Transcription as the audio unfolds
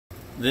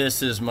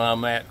This is my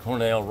Matt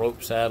Cornell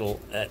rope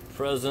saddle at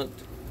present,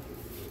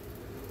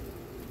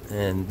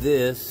 and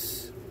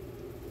this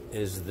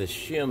is the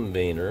shem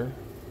beaner.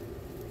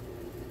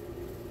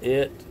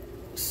 It,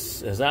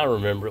 as I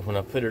remember it, when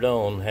I put it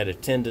on, had a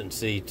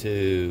tendency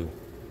to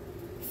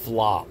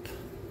flop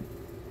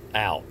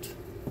out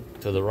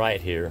to the right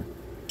here.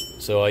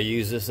 So I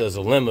use this as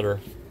a limiter,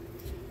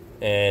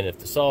 and if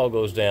the saw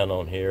goes down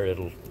on here,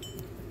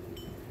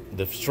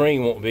 the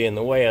string won't be in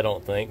the way, I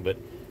don't think, but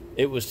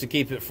it was to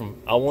keep it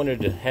from, I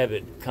wanted to have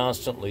it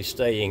constantly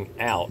staying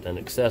out and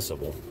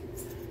accessible,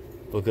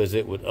 because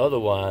it would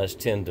otherwise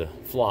tend to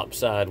flop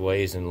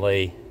sideways and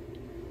lay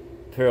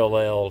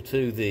parallel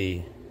to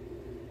the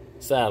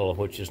saddle,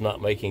 which is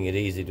not making it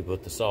easy to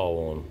put the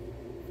saw on.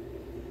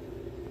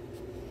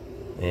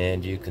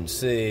 And you can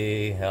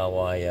see how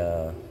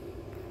I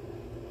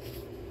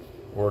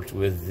worked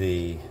with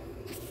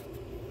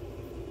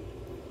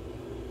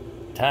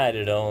tied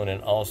it on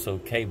and also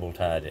cable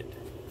tied it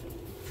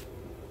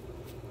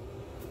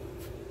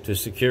to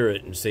secure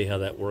it, and see how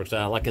that works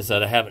out. Like I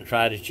said, I haven't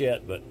tried it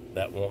yet, but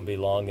that won't be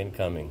long in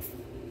coming.